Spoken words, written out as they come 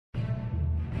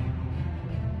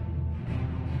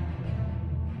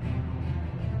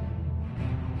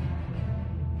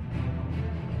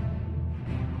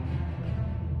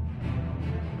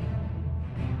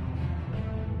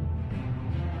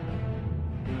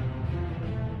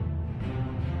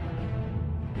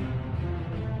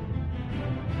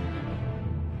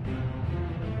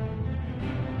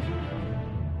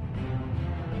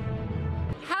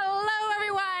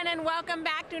welcome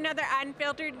back to another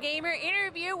Unfiltered Gamer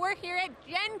interview. We're here at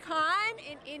Gencon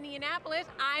in Indianapolis.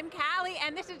 I'm Callie,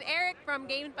 and this is Eric from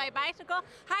Games by Bicycle.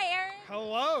 Hi, Eric.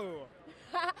 Hello.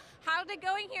 How's it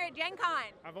going here at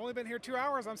Gencon? I've only been here 2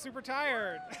 hours. I'm super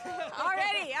tired.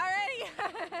 Already.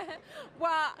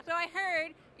 Well, so I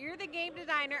heard you're the game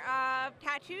designer of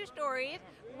Tattoo Stories.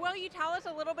 Will you tell us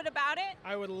a little bit about it?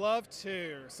 I would love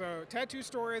to. So Tattoo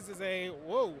Stories is a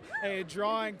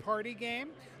drawing party game.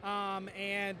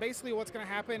 And basically what's going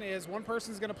to happen is one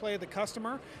person's going to play the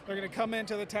customer. They're going to come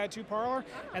into the tattoo parlor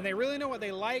and they really know what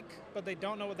they like, but they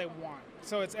don't know what they want.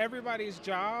 So it's everybody's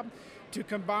job to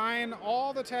combine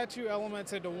all the tattoo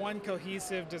elements into one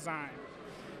cohesive design.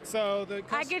 So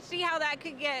I could see how that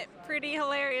could get pretty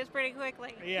hilarious pretty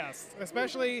quickly. Yes,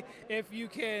 especially if you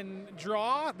can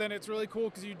draw, then it's really cool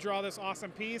because you draw this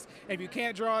awesome piece. If you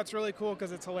can't draw, it's really cool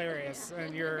because it's hilarious.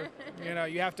 And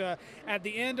you have to, at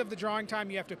the end of the drawing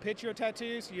time, you have to pitch your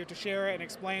tattoos. You have to share it and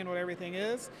explain what everything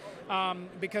is.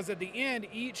 Because at the end,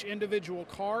 each individual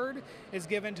card is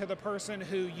given to the person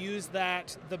who used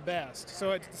that the best.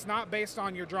 So it's not based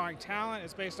on your drawing talent,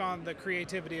 it's based on the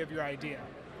creativity of your idea.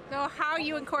 So how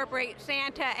you incorporate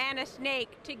Santa and a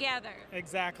snake together.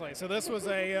 Exactly. So this was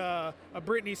a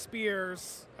Britney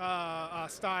Spears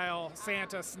style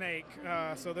Santa snake.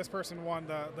 So this person won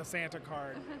the Santa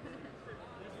card.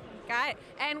 Got it.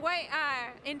 And what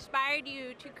inspired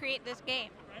you to create this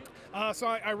game? So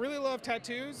I really love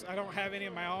tattoos. I don't have any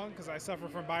of my own because I suffer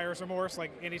from buyer's remorse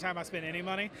like anytime I spend any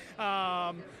money.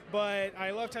 But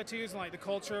I love tattoos and like the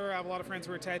culture. I have a lot of friends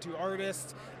who are tattoo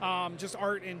artists. Just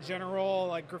art in general,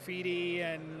 like graffiti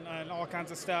and all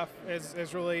kinds of stuff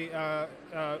is really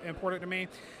important to me.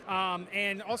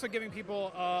 And also giving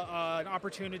people an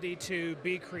opportunity to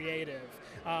be creative.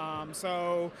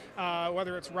 So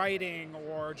whether it's writing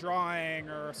or drawing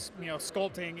or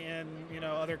sculpting in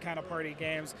other kind of party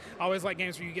games. I always like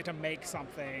games where you get to make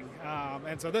something,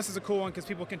 and so this is a cool one because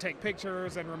people can take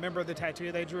pictures and remember the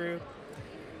tattoo they drew.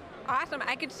 Awesome.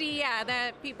 I could see,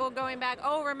 the people going back,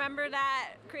 oh, remember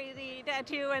that crazy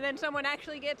tattoo, and then someone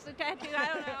actually gets the tattoo. I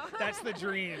don't know. That's the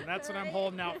dream. That's what I'm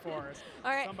holding out for.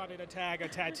 All right. Somebody to tag a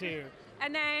tattoo.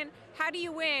 And then, how do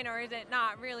you win, or is it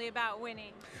not really about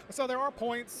winning? So there are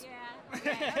points. Yeah.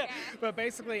 Okay. But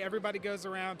basically, everybody goes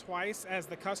around twice as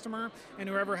the customer, and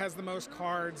whoever has the most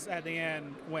cards at the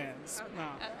end wins.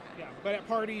 Okay. Yeah. But at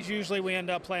parties, usually we end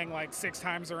up playing like 6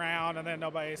 times around, and then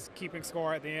nobody's keeping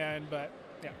score at the end. But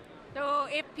yeah. So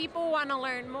if people want to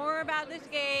learn more about this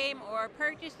game or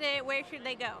purchase it, where should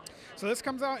they go? So this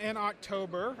comes out in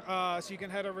October, so you can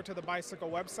head over to the Bicycle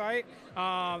website.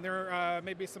 There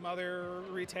may be some other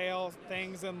retail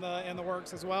things in the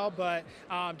works as well, but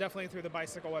definitely through the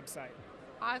Bicycle website.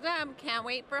 Awesome. Can't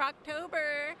wait for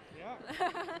October. Yeah.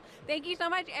 Thank you so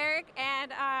much, Eric.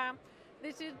 And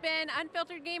this has been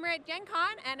Unfiltered Gamer at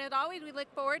Gencon, and as always, we look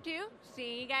forward to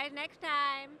seeing you guys next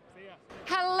time. See ya.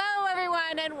 Hello,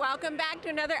 everyone, and welcome back to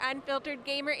another Unfiltered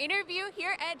Gamer interview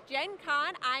here at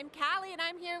Gencon. I'm Callie, and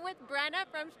I'm here with Brenna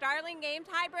from Starling Games.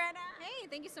 Hi, Brenna. Hey,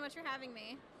 thank you so much for having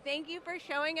me. Thank you for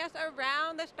showing us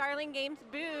around the Starling Games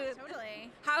booth. Totally.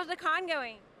 How's the con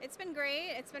going? It's been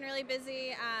great. It's been really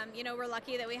busy. We're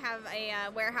lucky that we have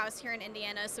a warehouse here in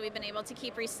Indiana, so we've been able to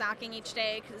keep restocking each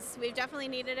day because we've definitely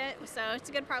needed it. So it's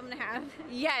a good problem to have.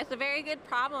 Yes, a very good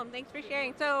problem. Thanks for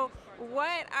sharing. So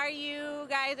what are you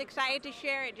guys excited to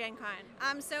share at Gen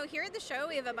Con? So here at the show,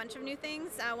 we have a bunch of new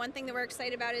things. One thing that we're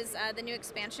excited about is the new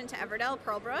expansion to Everdell,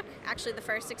 Pearlbrook, actually the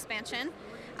first expansion.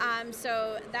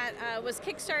 So that was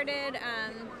kickstarted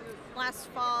last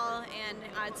fall, and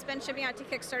it's been shipping out to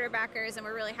Kickstarter backers, and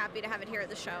we're really happy to have it here at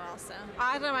the show also.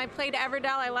 Awesome. I played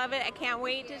Everdell. I love it. I can't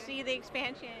wait to see the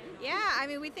expansion. Yeah, I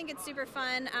mean, we think it's super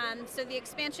fun. So the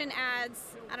expansion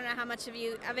adds, I don't know how much of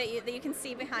it that you can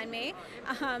see behind me.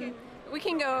 We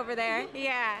can go over there.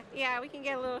 Yeah, we can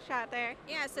get a little shot there.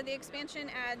 Yeah, so the expansion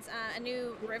adds a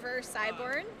new river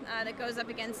sideboard that goes up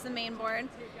against the main board.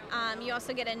 You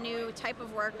also get a new type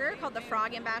of worker called the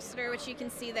Frog Ambassador, which you can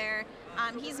see there.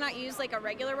 He's not used like a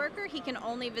regular worker. He can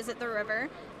only visit the river.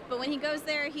 But when he goes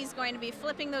there, he's going to be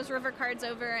flipping those river cards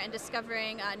over and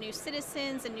discovering new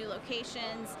citizens and new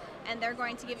locations. And they're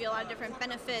going to give you a lot of different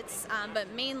benefits,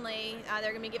 but mainly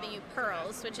they're going to be giving you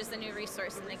pearls, which is the new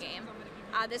resource in the game.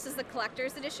 This is the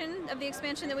collector's edition of the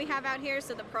expansion that we have out here,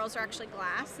 so the pearls are actually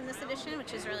glass in this edition,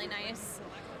 which is really nice.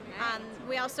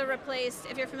 We also replaced,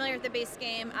 if you're familiar with the base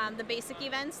game, the basic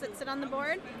events that sit on the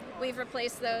board. We've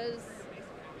replaced those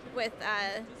with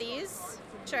these,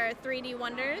 which are 3D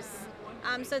wonders.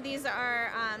 So these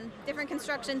are different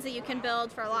constructions that you can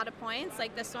build for a lot of points.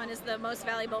 Like this one is the most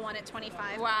valuable one at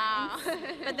 25 Wow. points,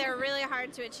 but they're really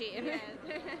hard to achieve.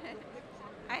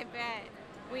 I bet.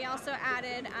 We also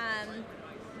added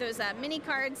those mini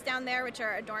cards down there, which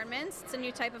are adornments. It's a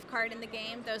new type of card in the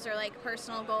game. Those are like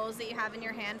personal goals that you have in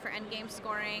your hand for endgame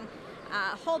scoring.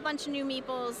 A whole bunch of new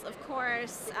meeples, of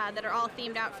course, that are all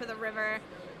themed out for the river.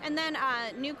 And then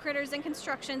new critters and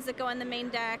constructions that go in the main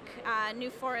deck, new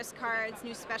forest cards,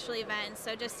 new special events,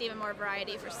 so just even more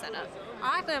variety for setup.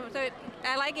 Awesome. So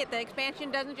I like it. The expansion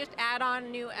doesn't just add on a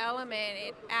new element,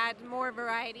 it adds more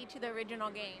variety to the original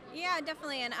game. Yeah,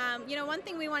 definitely. And you know, one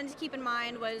thing we wanted to keep in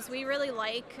mind was we really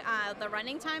like the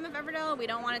running time of Everdell. We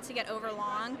don't want it to get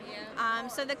overlong. Yeah.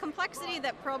 So the complexity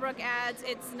that Pearlbrook adds,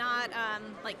 it's not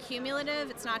like cumulative.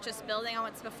 It's not just building on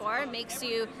what's before. It makes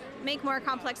you make more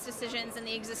complex decisions in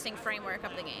the existing framework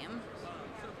of the game.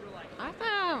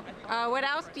 Awesome. What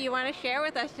else do you want to share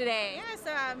with us today? Yeah,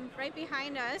 so right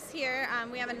behind us here,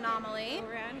 we have Anomaly.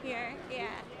 Around here, yeah.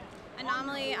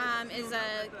 Anomaly is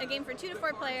a game for 2 to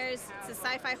 4 players. It's a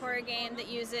sci-fi horror game that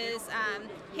uses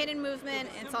hidden movement.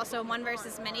 It's also a one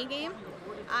versus many game.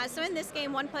 So in this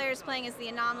game, one player is playing as the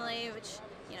Anomaly, which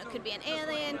could be an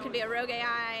alien, could be a rogue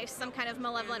AI, some kind of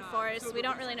malevolent force. We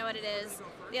don't really know what it is.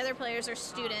 The other players are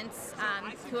students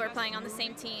who are playing on the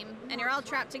same team, and you're all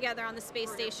trapped together on the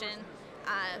space station.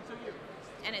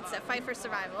 And it's a fight for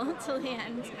survival until the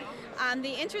end.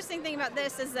 The interesting thing about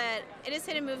this is that it is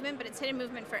hidden movement, but it's hidden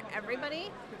movement for everybody.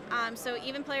 So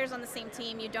even players on the same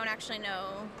team, you don't actually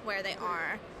know where they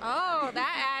are. Oh,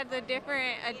 that adds a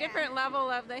different level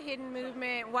of the hidden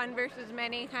movement, one versus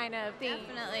many kind of thing.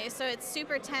 Definitely. So it's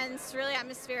super tense, really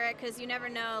atmospheric, because you never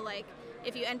know, like,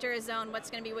 if you enter a zone,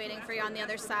 what's going to be waiting for you on the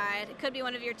other side. It could be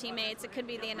one of your teammates. It could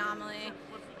be the Anomaly.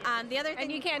 The other thing,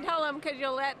 and you can't tell them because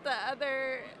you'll let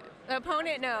the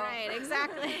opponent know. Right,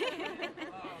 exactly.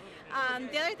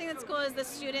 The other thing that's cool is the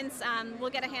students will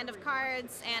get a hand of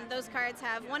cards, and those cards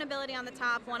have one ability on the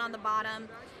top, one on the bottom.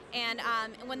 And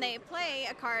when they play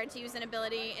a card to use an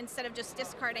ability, instead of just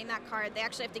discarding that card, they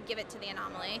actually have to give it to the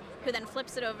Anomaly, who then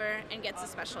flips it over and gets a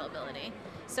special ability.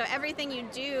 So everything you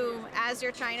do as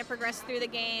you're trying to progress through the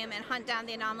game and hunt down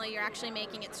the Anomaly, you're actually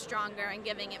making it stronger and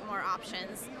giving it more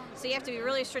options. So you have to be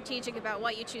really strategic about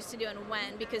what you choose to do and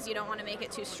when, because you don't want to make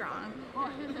it too strong.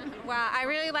 Wow, I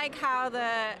really like how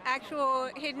the actual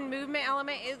hidden movement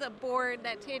element is a board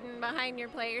that's hidden behind your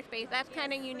player space. That's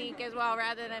kind of unique as well,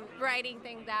 rather than writing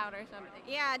things out or something.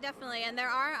 Yeah, definitely. And there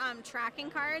are tracking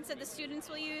cards that the students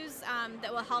will use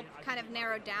that will help kind of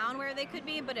narrow down where they could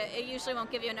be, but it usually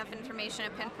won't give you enough information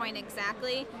to pinpoint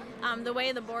exactly. The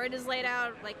way the board is laid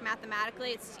out, like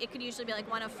mathematically, it could usually be like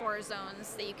one of 4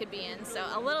 zones that you could be in. So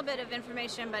a little bit of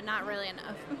information, but not really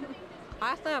enough.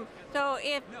 Awesome. So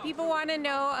if people want to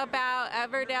know about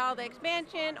Everdell, the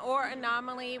expansion, or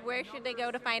Anomaly, where should they go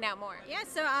to find out more? Yeah,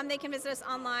 so they can visit us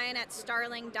online at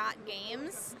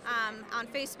starling.games, on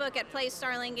Facebook at Play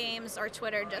Starling Games, or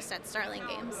Twitter just at Starling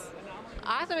Games.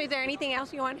 Awesome. Is there anything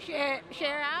else you want to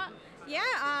share out?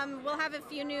 Yeah, we'll have a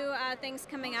few new things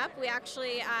coming up. We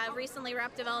actually recently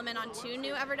wrapped development on 2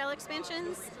 new Everdell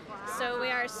expansions, so we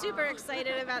are super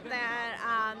excited about that.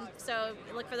 So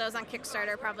look for those on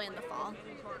Kickstarter probably in the fall.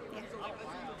 Yeah.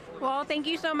 Well, thank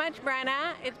you so much,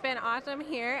 Brenna. It's been awesome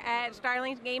here at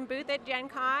Starling's game booth at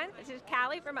Gencon. This is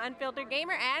Callie from Unfiltered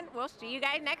Gamer, and we'll see you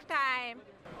guys next time.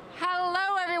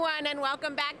 Hello, everyone, and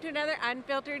welcome back to another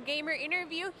Unfiltered Gamer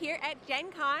interview here at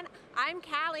Gencon. I'm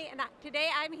Callie, and today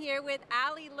I'm here with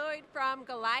Allie Lloyd from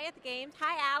Goliath Games.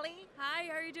 Hi, Allie. Hi,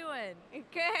 how are you doing?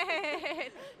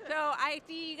 Good. So I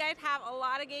see you guys have a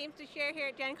lot of games to share here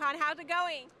at Gencon. How's it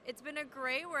going? It's been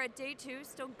great. We're at day 2,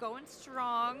 still going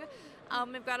strong.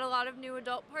 We've got a lot of new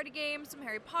adult party games, some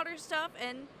Harry Potter stuff,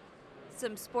 and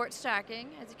some sports stacking,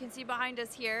 as you can see behind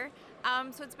us here.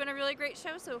 So it's been a really great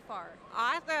show so far.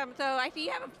 Awesome. So I see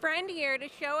you have a friend here to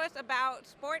show us about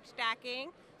sports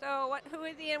stacking. So who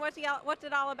is he and what's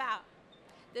it all about?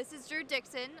 This is Drew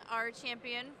Dixon, our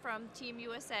champion from Team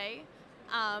USA.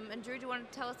 And Drew, do you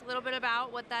want to tell us a little bit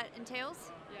about what that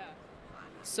entails? Yeah.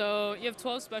 So you have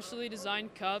 12 specially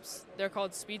designed cups. They're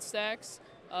called speed stacks.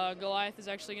 Goliath is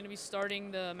actually going to be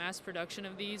starting the mass production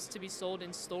of these to be sold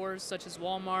in stores such as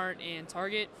Walmart and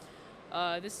Target.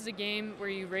 This is a game where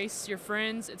you race your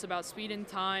friends. It's about speed and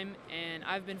time, and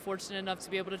I've been fortunate enough to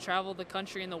be able to travel the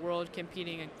country and the world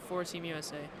competing for Team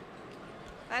USA.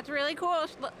 That's really cool.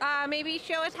 Maybe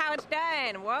show us how it's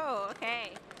done. Whoa,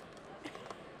 okay.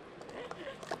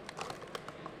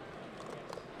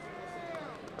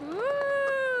 Woo!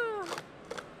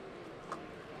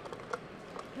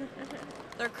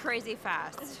 They're crazy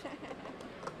fast.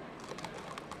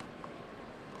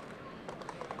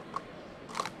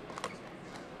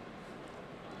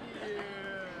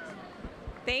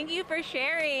 Thank you for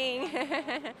sharing.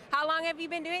 How long have you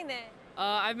been doing this?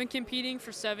 I've been competing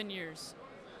for 7 years.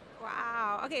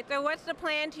 Wow. Okay, so what's the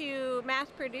plan to mass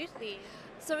produce these?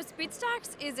 So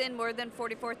SpeedStacks is in more than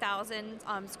 44,000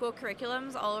 school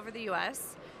curriculums all over the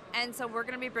U.S. And so we're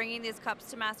going to be bringing these cups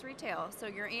to mass retail. So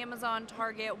your Amazon,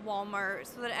 Target, Walmart,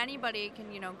 so that anybody can,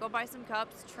 go buy some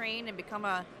cups, train, and become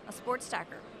a sports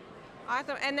stacker.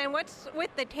 Awesome. And then what's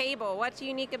with the table? What's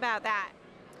unique about that?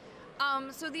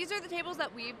 So these are the tables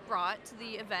that we brought to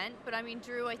the event, but I mean,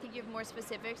 Drew, I think you have more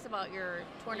specifics about your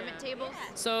tournament tables.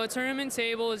 So a tournament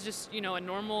table is just, a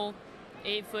normal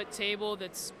 8-foot table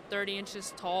that's 30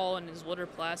 inches tall and is wood or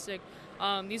plastic.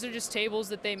 These are just tables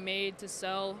that they made to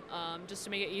sell just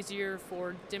to make it easier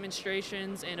for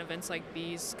demonstrations and events like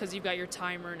these, because you've got your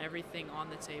timer and everything on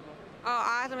the table. Oh,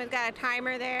 awesome. It's got a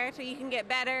timer there so you can get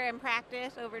better and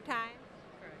practice over time.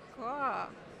 Cool.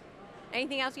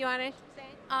 Anything else you want to say?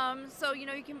 So,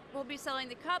 we'll be selling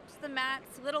the cups, the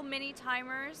mats, little mini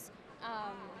timers.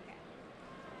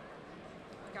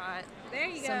 Got There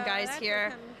you some go. guys That's here.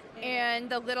 what comes in. And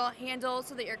the little handles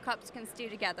so that your cups can stay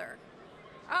together.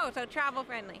 Oh, so travel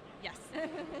friendly. Yes.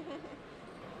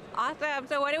 Awesome.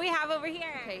 So what do we have over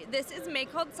here? Okay, this is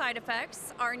Make Called Side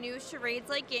Effects, our new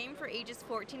charades-like game for ages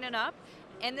 14 and up.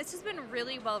 And this has been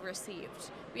really well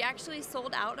received. We actually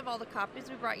sold out of all the copies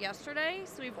we brought yesterday,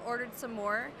 so we've ordered some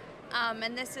more.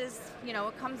 And this is,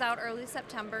 it comes out early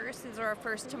September, so these are our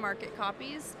first to market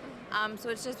copies. So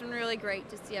it's just been really great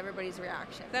to see everybody's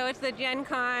reaction. So it's the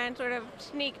Gencon sort of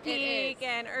sneak peek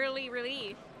and early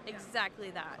release. Exactly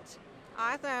that.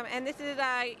 Awesome. And this is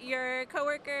your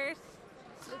coworkers.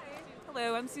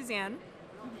 Hello, I'm Suzanne.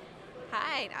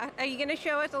 Hi. Are you going to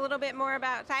show us a little bit more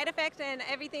about side effects and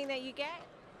everything that you get?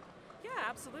 Yeah,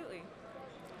 absolutely.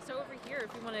 So over here,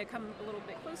 if you want to come a little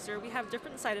bit closer, we have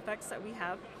different side effects that we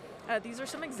have. These are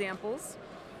some examples,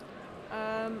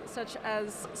 such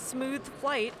as smooth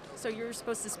flight. So you're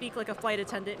supposed to speak like a flight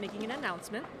attendant making an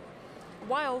announcement,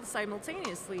 while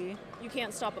simultaneously you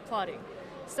can't stop applauding.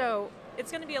 So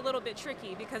it's going to be a little bit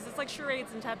tricky because it's like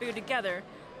charades and taboo together,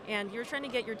 and you're trying to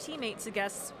get your teammate to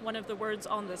guess one of the words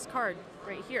on this card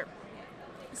right here.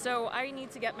 So I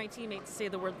need to get my teammate to say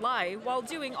the word lie while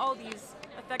doing all these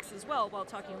effects as well, while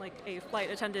talking like a flight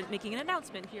attendant making an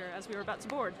announcement here as we were about to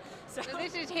board. So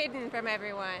this is hidden from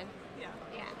everyone.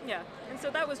 Yeah. And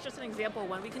so that was just an example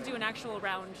one. We can do an actual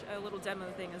round, a little demo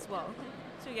thing as well.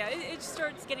 So yeah, it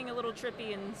starts getting a little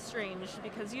trippy and strange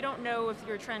because you don't know if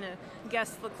you're trying to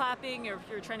guess the clapping or if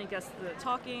you're trying to guess the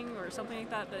talking or something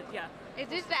like that, but yeah. Is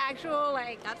this the actual,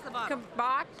 That's the box.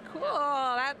 box? Cool.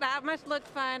 That must look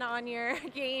fun on your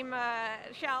game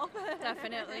shelf.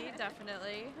 Definitely,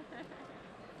 definitely.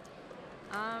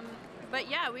 But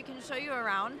yeah, we can show you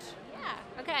around.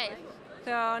 Yeah. Okay.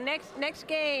 So next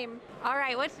game. All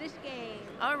right. What's this game?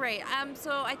 All right.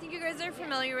 So I think you guys are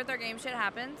familiar with our game Shit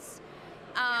Happens.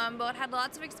 But it had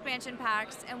lots of expansion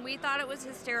packs, and we thought it was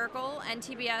hysterical, and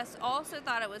TBS also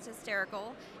thought it was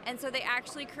hysterical, and so they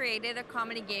actually created a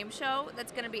comedy game show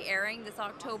that's going to be airing this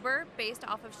October based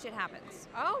off of Shit Happens.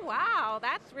 Oh wow,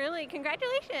 that's really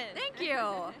congratulations. Thank you.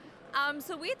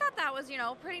 So we thought that was,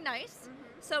 pretty nice.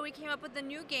 So we came up with a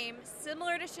new game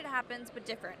similar to Shit Happens but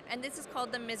different, and this is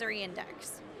called the Misery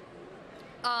Index.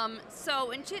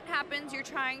 So in Shit Happens, you're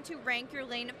trying to rank your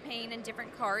lane of pain in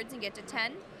different cards and get to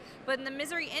 10. But in the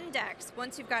Misery Index,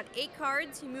 once you've got 8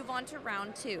 cards, you move on to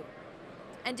round 2.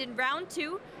 And in round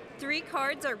 2, 3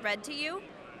 cards are read to you,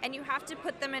 and you have to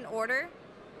put them in order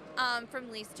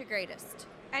from least to greatest.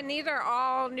 And these are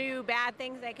all new bad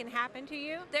things that can happen to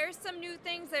you? There's some new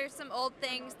things, there's some old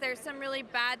things, there's some really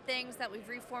bad things that we've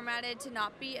reformatted to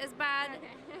not be as bad,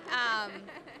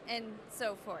 and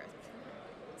so forth.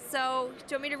 So,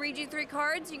 do you want me to read you 3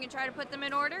 cards? You can try to put them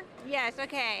in order? Yes,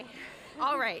 okay.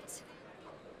 All right.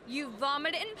 You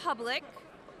vomit in public,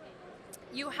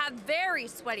 you have very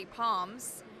sweaty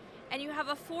palms, and you have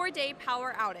a 4-day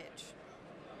power outage.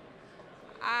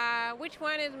 Which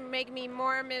one is making me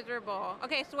more miserable?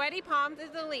 Okay, sweaty palms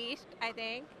is the least, I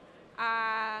think.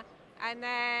 And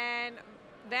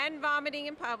then vomiting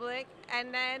in public,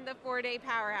 and then the 4-day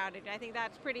power outage. I think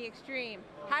that's pretty extreme.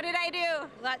 How did I do?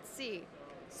 Let's see.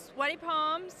 Sweaty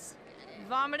palms,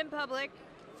 vomit in public,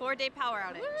 4-day power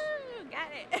outage. Woo,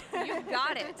 got it. You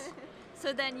got it.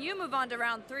 So then you move on to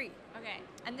round 3. Okay.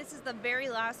 And this is the very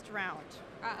last round.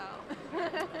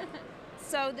 Uh-oh.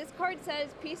 So this card says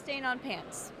pee stain on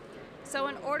pants. So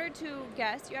in order to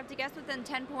guess, you have to guess within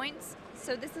 10 points.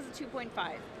 So this is a 2.5.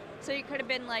 So you could have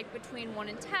been like between 1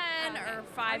 and 10 or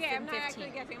 5 okay, and 15. I'm not actually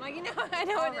guessing. I'm like, I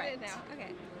know All what right. it is now.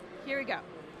 Okay. Here we go.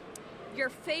 Your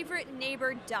favorite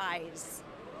neighbor dies.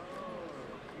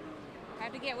 I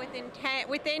have to get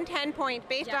within 10 points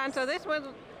based Yes. on, so this was,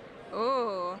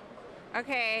 ooh.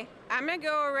 Okay, I'm gonna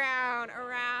go around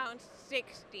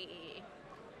 60.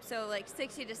 So like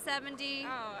 60 to 70.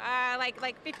 Oh,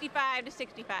 like 55 to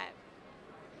 65.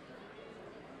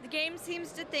 The game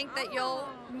seems to think that you'll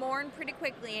mourn pretty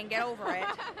quickly and get over it.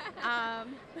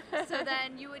 So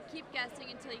then you would keep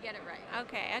guessing until you get it right.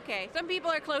 Okay. Some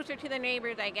people are closer to the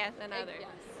neighbors, I guess, than others.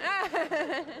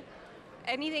 Yes.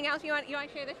 Anything else you want to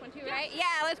share this one too, right? Yeah,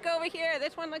 let's go over here.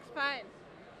 This one looks fun.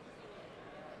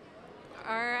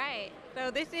 All right. So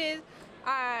this is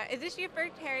this your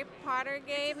first Harry Potter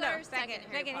game? This is our second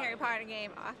Harry Potter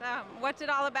game. Awesome. What's it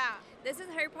all about? This is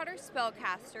Harry Potter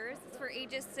Spellcasters. It's for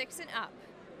ages 6 and up.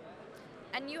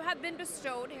 And you have been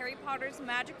bestowed Harry Potter's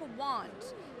magical wand,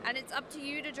 and it's up to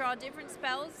you to draw different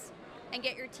spells and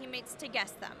get your teammates to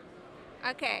guess them.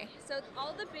 Okay. So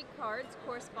all the big cards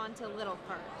correspond to little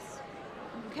cards.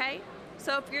 Okay?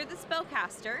 So if you're the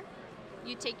spellcaster,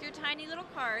 you take your tiny little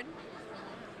card,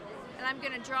 and I'm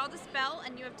going to draw the spell,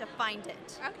 and you have to find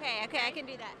it. Okay, I can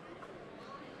do that.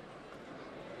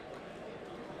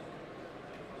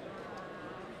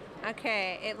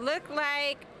 Okay, it looked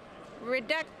like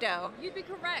Reducto. You'd be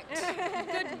correct.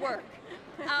 Good work.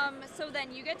 So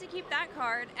then you get to keep that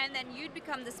card, and then you'd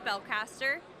become the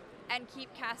spellcaster and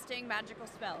keep casting magical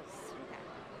spells. Okay.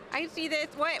 I can see this.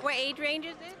 What age range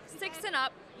is this? 6 and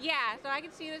up. Yeah, so I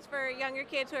can see this for younger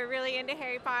kids who are really into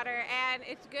Harry Potter, and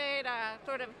it's good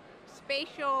sort of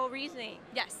spatial reasoning.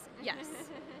 Yes.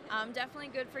 Definitely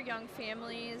good for young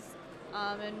families,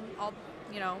 and all,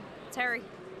 it's Harry.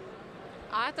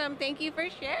 Awesome. Thank you for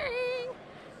sharing.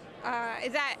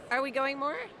 Are we going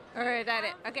more? Or is that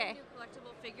it? Okay. A new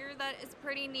collectible figure that is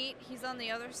pretty neat. He's on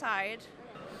the other side.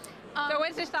 So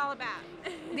what's this all about?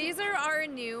 These are our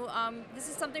new, this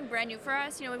is something brand new for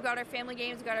us. We've got our family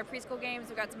games, we've got our preschool games,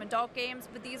 we've got some adult games,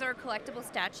 but these are collectible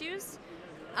statues.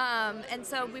 And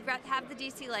so we've got to have the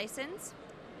DC license.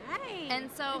 Nice. And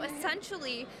so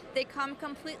essentially they come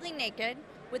completely naked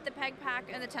with the peg pack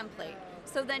and the template.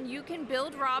 So then you can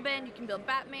build Robin, you can build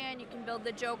Batman, you can build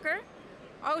the Joker.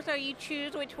 Oh, so you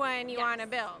choose which one you want to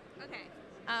build. Okay.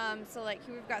 So like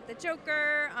here we've got the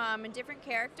Joker and different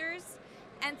characters.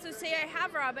 And so say I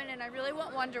have Robin and I really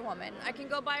want Wonder Woman. I can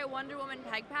go buy a Wonder Woman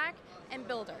peg pack and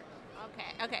build her.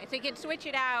 Okay. So you can switch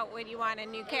it out when you want a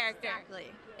new character.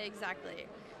 Exactly.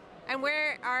 And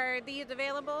where are these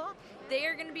available? They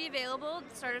are going to be available at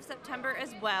the start of September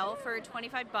as well for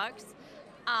 $25.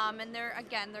 And they're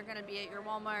going to be at your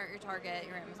Walmart, your Target,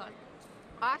 your Amazon.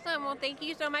 Awesome. Well, thank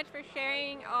you so much for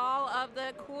sharing all of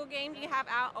the cool games you have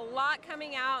out. A lot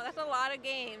coming out. That's a lot of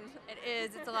games. It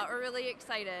is. It's a lot. We're really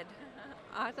excited.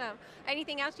 Awesome.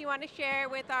 Anything else you want to share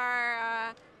with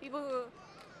our people who...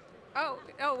 Oh,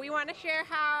 we want to share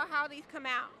how these come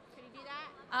out. Can you do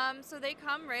that? So they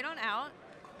come right on out.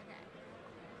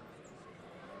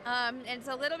 Okay. And it's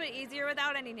a little bit easier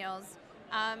without any nails.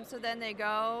 So then they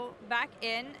go back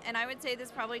in, and I would say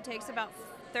this probably takes about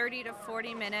 30 to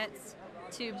 40 minutes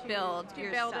to build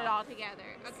it all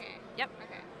together. Okay. Yep.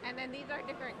 Okay. And then these are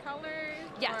different colors?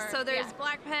 Yes, so there's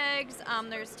black pegs,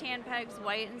 there's tan pegs,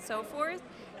 white, and so forth.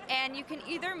 And you can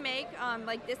either make,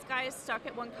 like this guy is stuck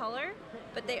at one color,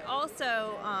 but they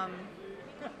also,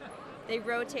 they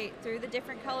rotate through the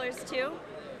different colors too.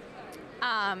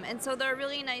 And so they're a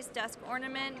really nice desk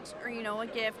ornament or, a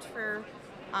gift for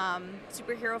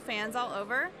superhero fans all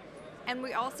over. And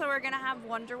we also are going to have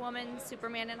Wonder Woman,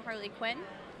 Superman, and Harley Quinn.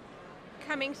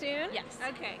 Coming soon? Yes.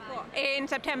 Okay, cool. In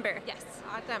September? Yes.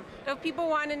 Awesome. So if people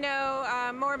want to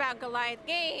know more about Goliath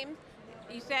games,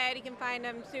 you said you can find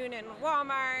them soon in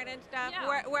Walmart and stuff.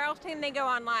 Yeah. Where else can they go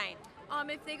online?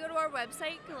 If they go to our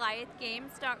website,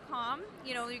 goliathgames.com,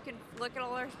 you can look at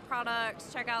all our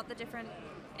products, check out the different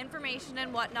information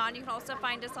and whatnot. You can also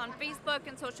find us on Facebook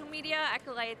and social media at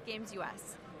Goliath Games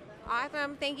US.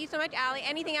 Awesome. Thank you so much, Allie.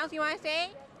 Anything else you want to say?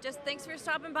 Just thanks for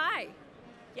stopping by.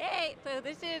 Yay! So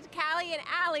this is Callie and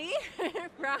Allie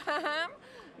from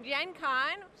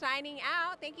Gencon signing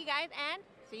out. Thank you guys and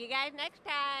see you guys next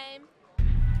time.